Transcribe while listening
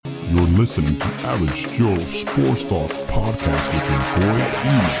You're listening to Average Joe Sports Talk Podcast with your boy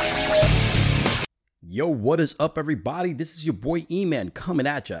E-Man. Yo, what is up, everybody? This is your boy E-Man coming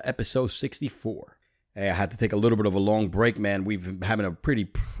at you, episode 64. Hey, I had to take a little bit of a long break, man. We've been having a pretty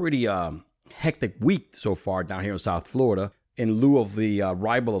hectic week so far down here in South Florida in lieu of the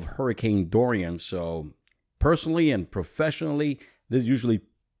arrival of Hurricane Dorian. So personally and professionally, this usually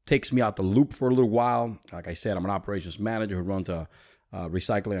takes me out the loop for a little while. Like I said, I'm an operations manager who runs a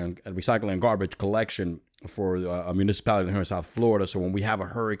recycling and garbage collection for a municipality here in South Florida. So when we have a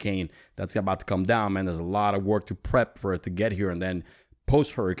hurricane that's about to come down, man, there's a lot of work to prep for it to get here, and then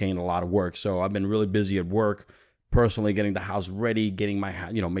post-hurricane, a lot of work. So I've been really busy at work, personally getting the house ready, getting my,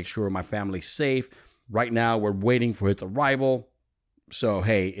 make sure my family's safe. Right now, we're waiting for its arrival. So,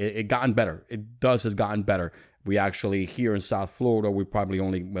 hey, it gotten better. It has gotten better. We actually, here in South Florida, we probably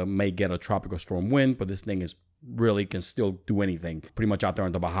only may get a tropical storm wind, but this thing is really can still do anything. Pretty much out there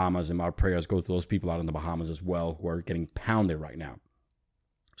in the Bahamas, and our prayers go to those people out in the Bahamas as well who are getting pounded right now.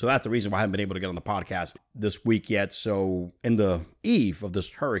 So that's the reason why I haven't been able to get on the podcast this week yet. So in the eve of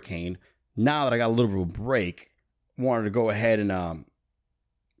this hurricane, now that I got a little bit of a break, wanted to go ahead and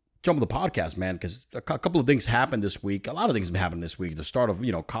jump on the podcast, man, because a couple of things happened this week. A lot of things have happened this week. The start of,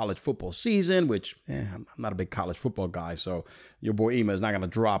 college football season, which I'm not a big college football guy, so your boy Ema is not going to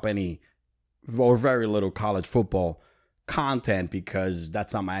drop any or very little college football content because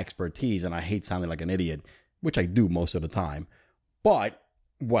that's not my expertise, and I hate sounding like an idiot, which I do most of the time. But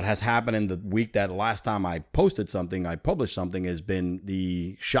what has happened in the week that last time I published something, has been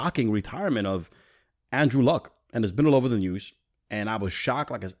the shocking retirement of Andrew Luck, and it's been all over the news. And I was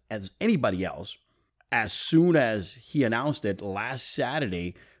shocked, like as anybody else, as soon as he announced it last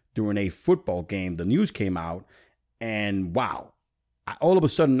Saturday during a football game. The news came out, and wow, all of a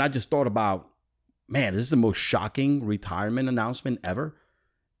sudden I just thought about, man, this is the most shocking retirement announcement ever.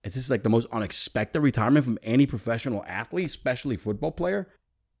 Is this like the most unexpected retirement from any professional athlete, especially football player?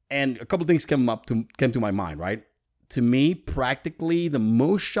 And a couple of things came to my mind, right? To me, practically the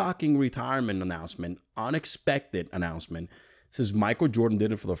most shocking retirement announcement, unexpected announcement, since Michael Jordan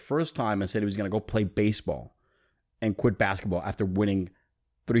did it for the first time and said he was going to go play baseball and quit basketball after winning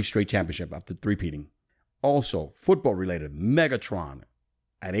 3 straight championships, after three-peating. Also, football related, Megatron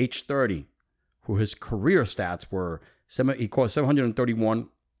at age 30, who his career stats were, he caught 731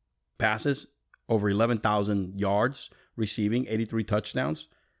 passes, over 11,000 yards receiving, 83 touchdowns.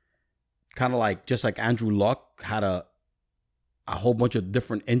 Kind of like, just like Andrew Luck had a whole bunch of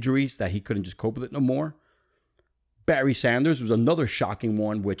different injuries that he couldn't just cope with it no more. Barry Sanders was another shocking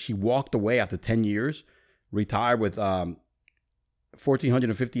one, which he walked away after 10 years, retired with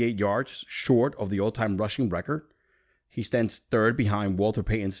 1,458 yards, short of the all-time rushing record. He stands third behind Walter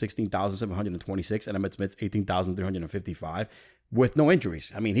Payton's 16,726 and Emmitt Smith's 18,355 with no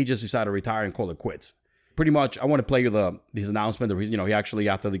injuries. I mean, he just decided to retire and call it quits. Pretty much, I want to play you his announcement. He actually,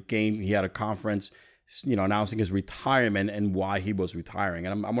 after the game, he had a conference, announcing his retirement and why he was retiring.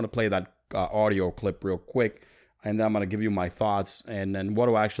 And I'm going to play that audio clip real quick, and then I'm going to give you my thoughts and then what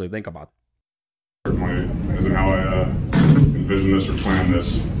do I actually think about it. Certainly isn't how I envisioned this or planned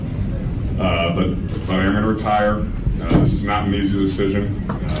this. But I'm going to retire. This is not an easy decision.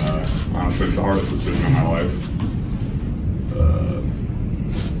 Honestly, it's the hardest decision of my life.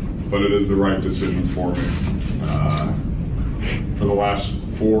 But it is the right decision for me. For the last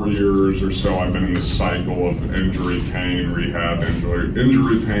 4 years or so, I've been in this cycle of injury, pain, rehab, and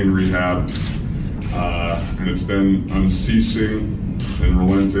it's been unceasing and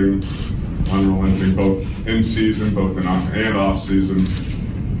unrelenting, both in season, and off season.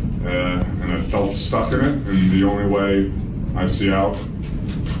 And I felt stuck in it, and the only way I see out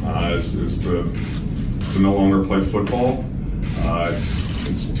is to no longer play football.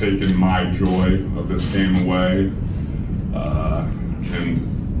 It's taken my joy of this game away,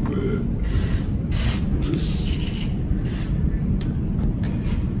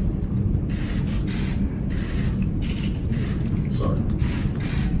 sorry.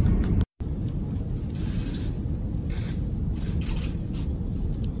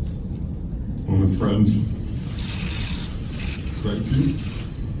 Well, my friends, thank you.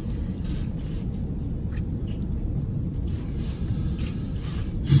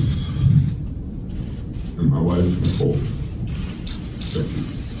 And my wife, Nicole, thank you.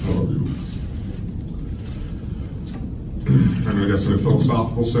 I love you. And I guess in a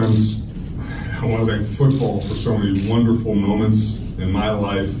philosophical sense, I want to thank football for so many wonderful moments in my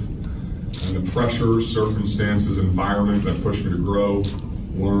life and the pressure, circumstances, environment that pushed me to grow,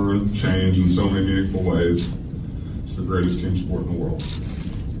 learn, change in so many meaningful ways. It's the greatest team sport in the world.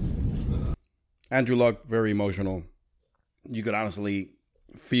 Andrew Luck, very emotional. You could honestly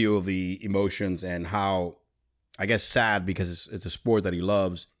feel the emotions and how, I guess, sad because it's a sport that he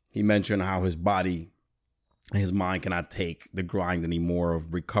loves. He mentioned how his body and his mind cannot take the grind anymore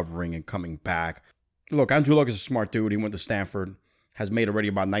of recovering and coming back. Look, Andrew Luck is a smart dude. He went to Stanford, has made already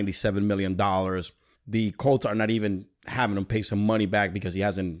about $97 million. The Colts are not even having him pay some money back because he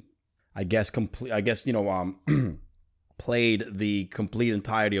hasn't, played the complete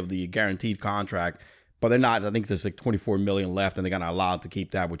entirety of the guaranteed contract. But they're not. I think there's like $24 million left, and they're gonna allow him to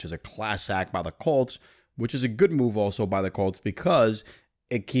keep that, which is a class act by the Colts, which is a good move also by the Colts because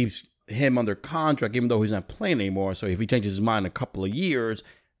it keeps him under contract, even though he's not playing anymore. So if he changes his mind in a couple of years,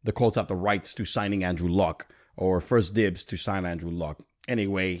 the Colts have the rights to signing Andrew Luck or first dibs to sign Andrew Luck.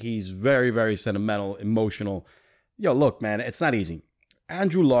 Anyway, he's very, very sentimental, emotional. Yo, look, man, it's not easy.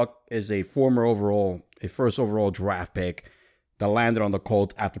 Andrew Luck is a first overall draft pick that landed on the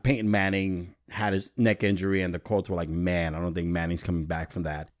Colts after Peyton Manning had his neck injury, and the Colts were like, man, I don't think Manning's coming back from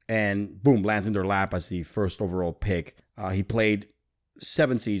that. And boom, lands in their lap as the first overall pick. He played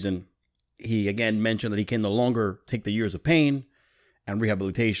 7 seasons. He again mentioned that he can no longer take the years of pain and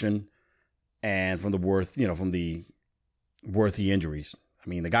rehabilitation and from the worthy injuries. I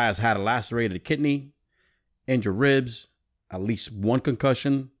mean, the guy has had a lacerated kidney, injured ribs, at least 1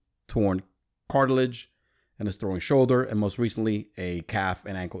 concussion, torn cartilage, and his throwing shoulder, and most recently a calf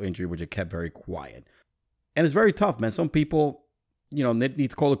and ankle injury, which he kept very quiet. And it's very tough, man. Some people, need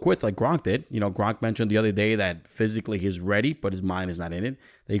to call it quits like Gronk did. Gronk mentioned the other day that physically he's ready, but his mind is not in it.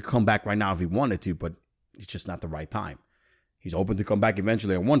 That he could come back right now if he wanted to, but it's just not the right time. He's hoping to come back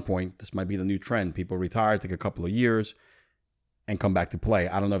eventually at one point. This might be the new trend. People retire, take a couple of years, and come back to play.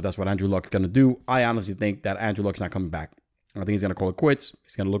 I don't know if that's what Andrew Luck is going to do. I honestly think that Andrew Luck's not coming back. I think he's going to call it quits.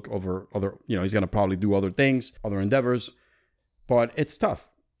 He's going to look over he's going to probably do other things, other endeavors. But it's tough.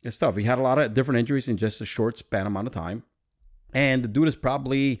 It's tough. He had a lot of different injuries in just a short span amount of time. And the dude is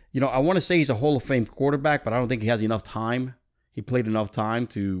probably, I want to say he's a Hall of Fame quarterback, but I don't think he has enough time. He played enough time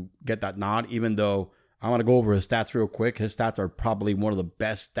to get that nod, even though I want to go over his stats real quick. His stats are probably one of the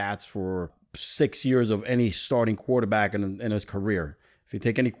best stats for 6 years of any starting quarterback in his career. If you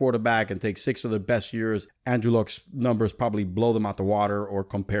take any quarterback and take 6 of the best years, Andrew Luck's numbers probably blow them out the water or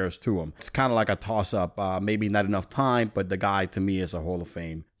compares to him. It's kind of like a toss-up. Maybe not enough time, but the guy to me is a Hall of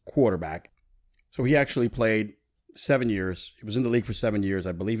Fame quarterback. So he actually played 7 years. He was in the league for 7 years.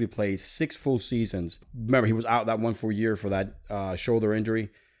 I believe he played 6 full seasons. Remember, he was out that 1 full year for that shoulder injury.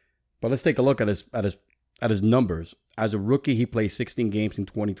 But let's take a look at his numbers. As a rookie, he played 16 games in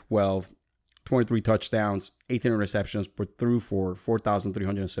 2012. 23 touchdowns, 18 interceptions, but threw for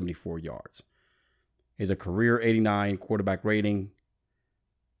 4,374 yards. He's a career 89 quarterback rating.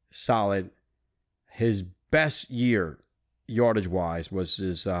 Solid. His best year, yardage-wise, was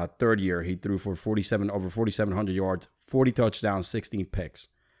his third year. He threw for over 4,700 yards, 40 touchdowns, 16 picks.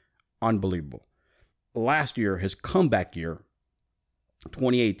 Unbelievable. Last year, his comeback year,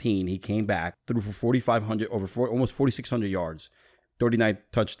 2018, he came back, threw for almost 4,600 yards. 39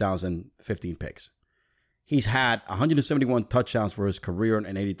 touchdowns and 15 picks. He's had 171 touchdowns for his career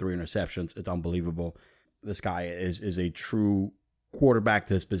and 83 interceptions. It's unbelievable. This guy is a true quarterback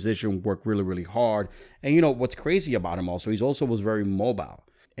to his position, worked really, really hard. And what's crazy about him also, he also was very mobile.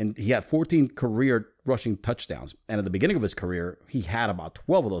 And he had 14 career rushing touchdowns. And at the beginning of his career, he had about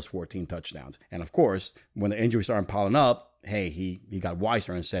 12 of those 14 touchdowns. And of course, when the injuries started piling up, hey, he got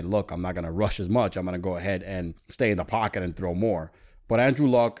wiser and said, look, I'm not going to rush as much. I'm going to go ahead and stay in the pocket and throw more. But Andrew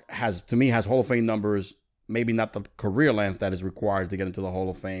Luck has Hall of Fame numbers, maybe not the career length that is required to get into the Hall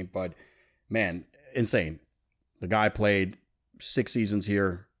of Fame, but man, insane. The guy played 6 seasons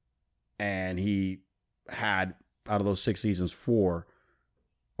here, and he had, out of those 6 seasons,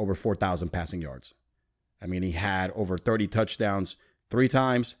 over 4,000 passing yards. I mean, he had over 30 touchdowns 3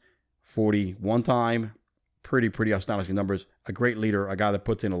 times, 40 1 time. Pretty astonishing numbers. A great leader, a guy that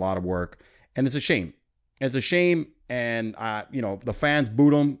puts in a lot of work. And it's a shame. It's a shame. And, the fans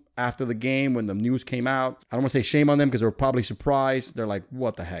booed him after the game when the news came out. I don't want to say shame on them because they were probably surprised. They're like,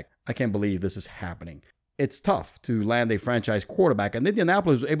 what the heck? I can't believe this is happening. It's tough to land a franchise quarterback. And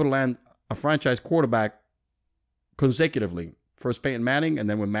Indianapolis was able to land a franchise quarterback consecutively. First Peyton Manning, and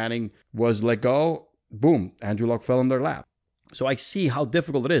then when Manning was let go, boom, Andrew Luck fell in their lap. So I see how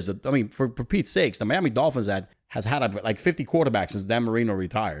difficult it is. I mean, for Pete's sakes, the Miami Dolphins has had like 50 quarterbacks since Dan Marino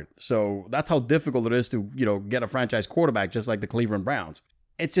retired. So that's how difficult it is to, get a franchise quarterback just like the Cleveland Browns.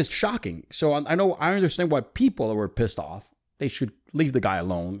 It's just shocking. So I understand why people were pissed off. They should leave the guy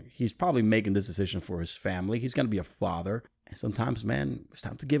alone. He's probably making this decision for his family. He's going to be a father. And sometimes, man, it's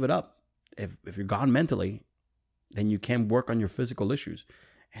time to give it up. If you're gone mentally, then you can work on your physical issues.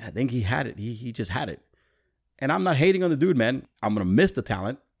 And I think he had it. He just had it. And I'm not hating on the dude, man. I'm going to miss the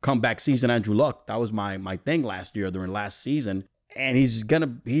talent. Comeback season Andrew Luck. That was my thing last year during last season. And he's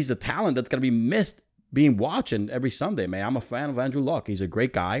a talent that's going to be missed being watching every Sunday, man. I'm a fan of Andrew Luck. He's a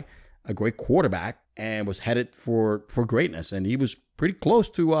great guy, a great quarterback, and was headed for greatness. And he was pretty close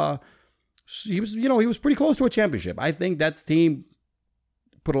to he was pretty close to a championship. I think that team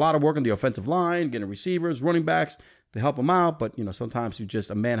put a lot of work on the offensive line, getting receivers, running backs to help him out. But, sometimes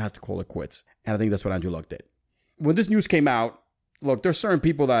a man has to call it quits. And I think that's what Andrew Luck did. When this news came out, look, there's certain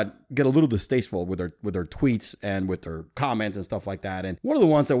people that get a little distasteful with their tweets and with their comments and stuff like that. And one of the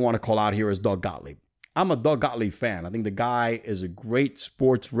ones I want to call out here is Doug Gottlieb. I'm a Doug Gottlieb fan. I think the guy is a great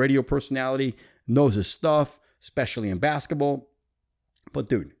sports radio personality, knows his stuff, especially in basketball. But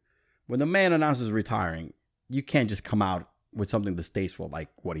dude, when the man announces retiring, you can't just come out with something distasteful like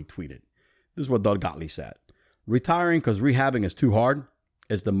what he tweeted. This is what Doug Gottlieb said. Retiring because rehabbing is too hard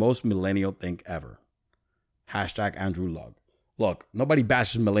is the most millennial thing ever. # Andrew Luck. Look, nobody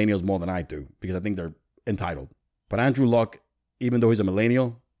bashes millennials more than I do because I think they're entitled. But Andrew Luck, even though he's a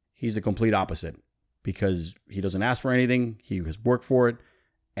millennial, he's the complete opposite because he doesn't ask for anything. He has worked for it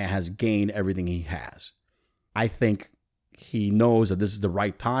and has gained everything he has. I think he knows that this is the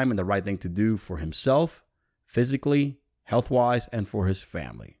right time and the right thing to do for himself, physically, health-wise, and for his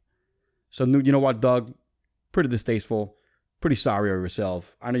family. So, you know what, Doug? Pretty distasteful. Pretty sorry of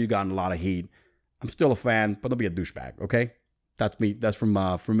yourself. I know you got in a lot of heat. I'm still a fan, but don't be a douchebag, okay? That's me. That's from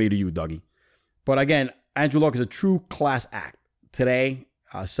me to you, Dougie. But again, Andrew Luck is a true class act. Today,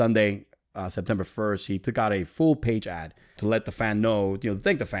 Sunday, September 1st, he took out a full page ad to let the fan know,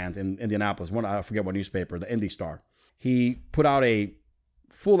 thank the fans in Indianapolis. I forget what newspaper, the Indy Star. He put out a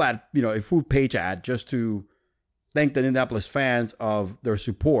full ad, a full page ad just to thank the Indianapolis fans of their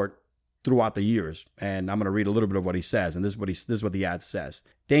support throughout the years. And I'm going to read a little bit of what he says. And this is what the ad says.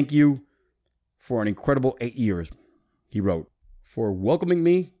 Thank you for an incredible 8 years, he wrote, for welcoming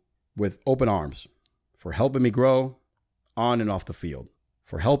me with open arms, for helping me grow on and off the field,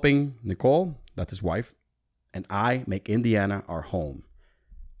 for helping Nicole, that's his wife, and I make Indiana our home,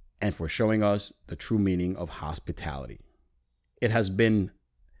 and for showing us the true meaning of hospitality. It has been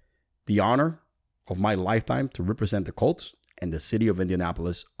the honor of my lifetime to represent the Colts and the city of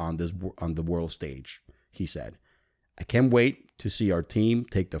Indianapolis on the world stage, he said. I can't wait to see our team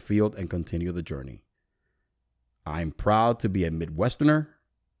take the field and continue the journey. I'm proud to be a Midwesterner,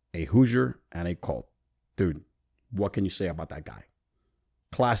 a Hoosier, and a Colt. Dude, what can you say about that guy?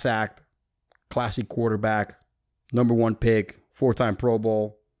 Class act, classy quarterback, #1 pick, 4-time Pro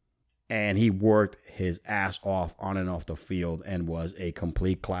Bowl, and he worked his ass off on and off the field and was a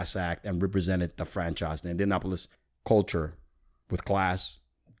complete class act and represented the franchise, the Indianapolis culture with class,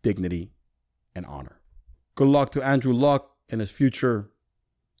 dignity, and honor. Good luck to Andrew Luck in his future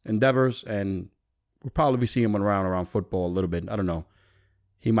endeavors, and we'll probably be seeing him around football a little bit. I don't know.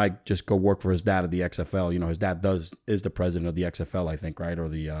 He might just go work for his dad at the XFL. His dad is the president of the XFL, I think, right? Or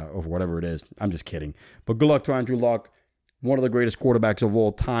or whatever it is. I'm just kidding. But good luck to Andrew Luck, one of the greatest quarterbacks of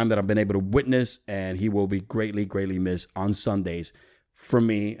all time that I've been able to witness, and he will be greatly, greatly missed on Sundays from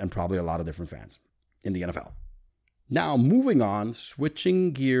me and probably a lot of different fans in the NFL. Now, moving on,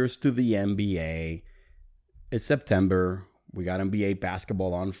 switching gears to the NBA. It's September. We got NBA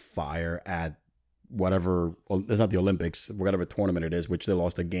basketball on fire at whatever, well, it's not the Olympics, whatever tournament it is, which they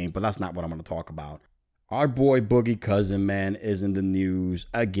lost a game, but that's not what I'm going to talk about. Our boy Boogie Cousin, man, is in the news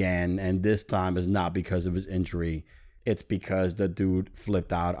again, and this time is not because of his injury. It's because the dude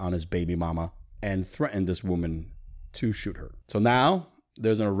flipped out on his baby mama and threatened this woman to shoot her. So now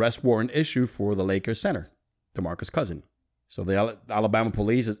there's an arrest warrant issued for the Lakers center, DeMarcus Cousins. So the Alabama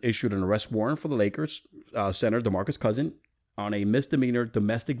police has issued an arrest warrant for the Lakers center, DeMarcus Cousins, on a misdemeanor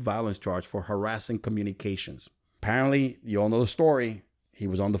domestic violence charge for harassing communications. Apparently, you all know the story. He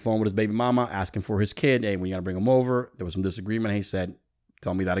was on the phone with his baby mama asking for his kid. Hey, when you got to bring him over? There was some disagreement. He said,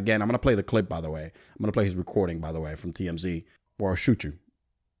 tell me that again. I'm going to play the clip, by the way. I'm going to play his recording, by the way, from TMZ, or I'll shoot you.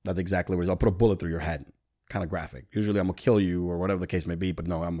 That's exactly what it is. I'll put a bullet through your head. Kind of graphic. Usually I'm going to kill you or whatever the case may be, but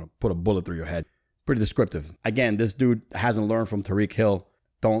no, I'm going to put a bullet through your head. Pretty descriptive. Again, this dude hasn't learned from Tariq Hill.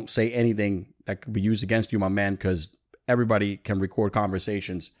 Don't say anything that could be used against you, my man, because everybody can record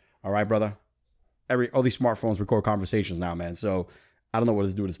conversations. All right, brother? All these smartphones record conversations now, man. So I don't know what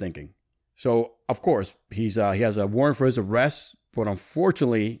this dude is thinking. So, of course, he has a warrant for his arrest, but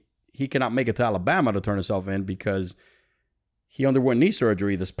unfortunately, he cannot make it to Alabama to turn himself in because he underwent knee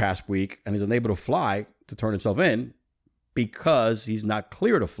surgery this past week and is unable to fly to turn himself in because he's not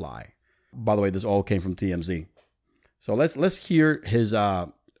clear to fly. By the way, this all came from TMZ. So let's hear his.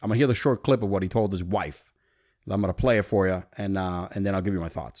 I'm gonna hear the short clip of what he told his wife. I'm gonna play it for you, and then I'll give you my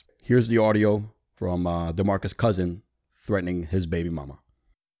thoughts. Here's the audio from DeMarcus Cousins threatening his baby mama.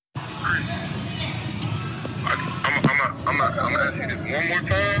 I'm gonna ask you this one more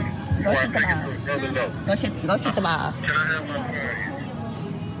time. Go shoot the ball. Can I have my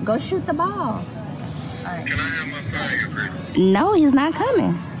sign? Go shoot the ball. Can I have my sign, Chris? No, he's not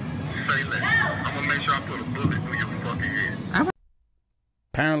coming. Say less. I'm gonna make sure I put a bullet through your fucking head.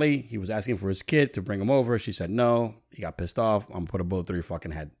 Apparently, he was asking for his kid to bring him over. She said no. He got pissed off. I'm going to put a bullet through your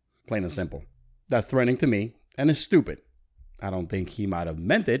fucking head. Plain and simple. That's threatening to me, and it's stupid. I don't think he might have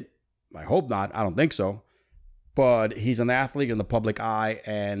meant it. I hope not. I don't think so. But he's an athlete in the public eye,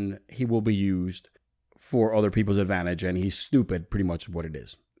 and he will be used for other people's advantage, and he's stupid, pretty much what it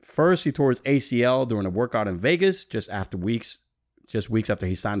is. First, he tore his ACL during a workout in Vegas just weeks after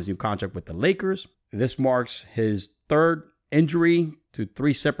he signed his new contract with the Lakers. This marks his third injury to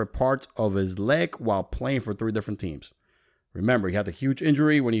 3 separate parts of his leg while playing for 3 different teams. Remember, he had the huge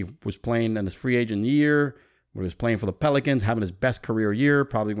injury when he was playing in his free agent year, when he was playing for the Pelicans, having his best career year,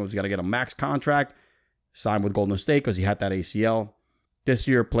 probably when he was going to get a max contract, signed with Golden State because he had that ACL. This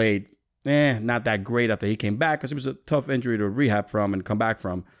year played not that great after he came back because it was a tough injury to rehab from and come back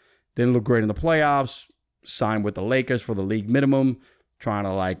from. Didn't look great in the playoffs, signed with the Lakers for the league minimum, trying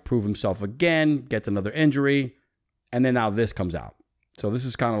to prove himself again, gets another injury, and then now this comes out. So this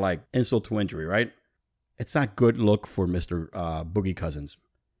is kind of like insult to injury, right? It's not good look for Mr. Boogie Cousins.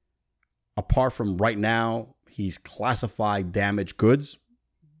 Apart from right now, he's classified damaged goods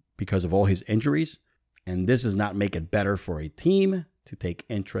because of all his injuries. And this does not make it better for a team to take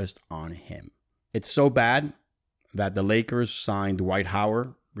interest on him. It's so bad that the Lakers signed Dwight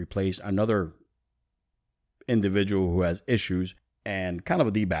Howard, replaced another individual who has issues and kind of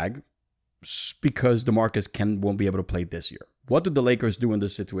a D-bag because DeMarcus won't be able to play this year. What did the Lakers do in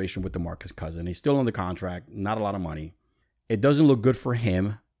this situation with DeMarcus Cousins? He's still under contract, not a lot of money. It doesn't look good for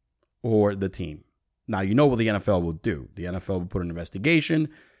him or the team. Now, you know what the NFL will do. The NFL will put an investigation,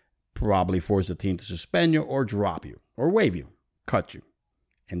 probably force the team to suspend you or drop you or waive you, cut you.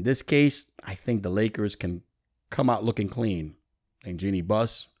 In this case, I think the Lakers can come out looking clean. And Jeannie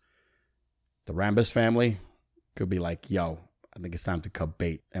Buss, the Rambis family, could be like, yo, I think it's time to cut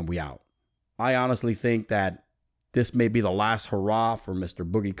bait and we out. I honestly think that this may be the last hurrah for Mr.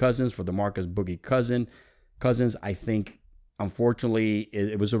 Boogie Cousins, for DeMarcus Boogie Cousins. I think, unfortunately,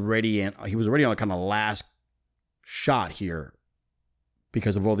 he was already on a kind of last shot here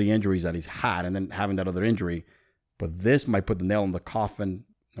because of all the injuries that he's had and then having that other injury. But this might put the nail in the coffin.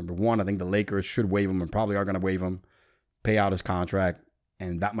 Number one, I think the Lakers should waive him and probably are going to waive him, pay out his contract,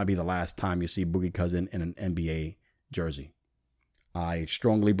 and that might be the last time you see Boogie Cousins in an NBA jersey. I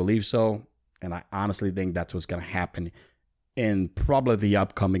strongly believe so. And I honestly think that's what's going to happen in probably the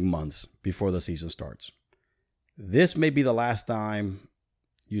upcoming months before the season starts. This may be the last time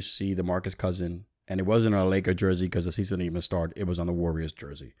you see DeMarcus Cousins, and it wasn't a Laker jersey because the season didn't even start. It was on the Warriors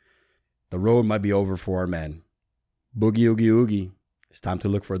jersey. The road might be over for our man. Boogie, oogie, oogie. It's time to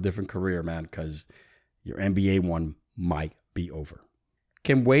look for a different career, man, because your NBA one might be over.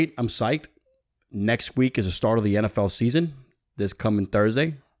 Can't wait. I'm psyched. Next week is the start of the NFL season. This coming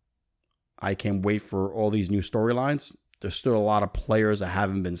Thursday. I can't wait for all these new storylines. There's still a lot of players that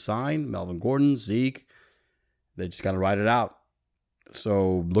haven't been signed. Melvin Gordon, Zeke. They just got to ride it out.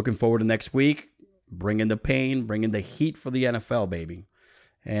 So looking forward to next week. Bring in the pain. Bring in the heat for the NFL, baby.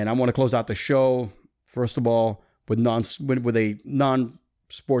 And I want to close out the show, first of all, with a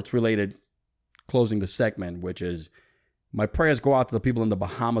non-sports related closing the segment, which is my prayers go out to the people in the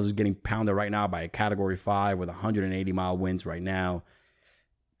Bahamas who's getting pounded right now by a Category 5 with 180-mile winds right now.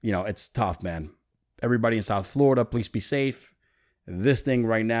 You know, it's tough, man. Everybody in South Florida, please be safe. This thing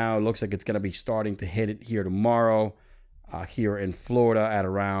right now looks like it's going to be starting to hit it here tomorrow, here in Florida at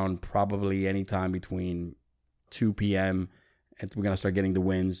around probably anytime between 2 p.m. And we're going to start getting the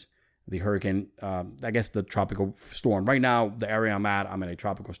winds, the hurricane, I guess the tropical storm. Right now, the area I'm at, I'm in a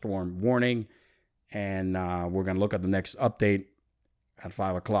tropical storm warning. And we're going to look at the next update at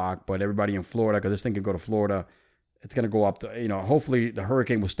 5 o'clock. But everybody in Florida, because this thing could go to Florida, it's going to go up to, hopefully the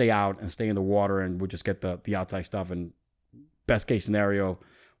hurricane will stay out and stay in the water and we'll just get the outside stuff. And best case scenario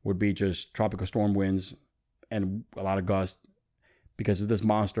would be just tropical storm winds and a lot of gusts. Because if this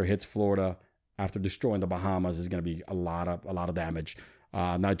monster hits Florida after destroying the Bahamas, there's going to be a lot of damage.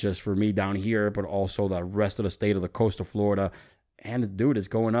 Not just for me down here, but also the rest of the state of the coast of Florida. And dude, it's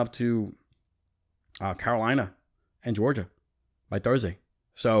going up to Carolina and Georgia by Thursday.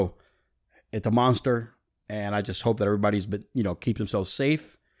 So it's a monster. And I just hope that everybody's been, keeps themselves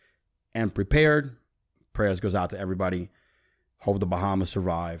safe and prepared. Prayers goes out to everybody. Hope the Bahamas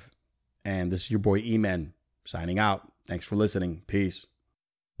survive. And this is your boy E-Man signing out. Thanks for listening. Peace.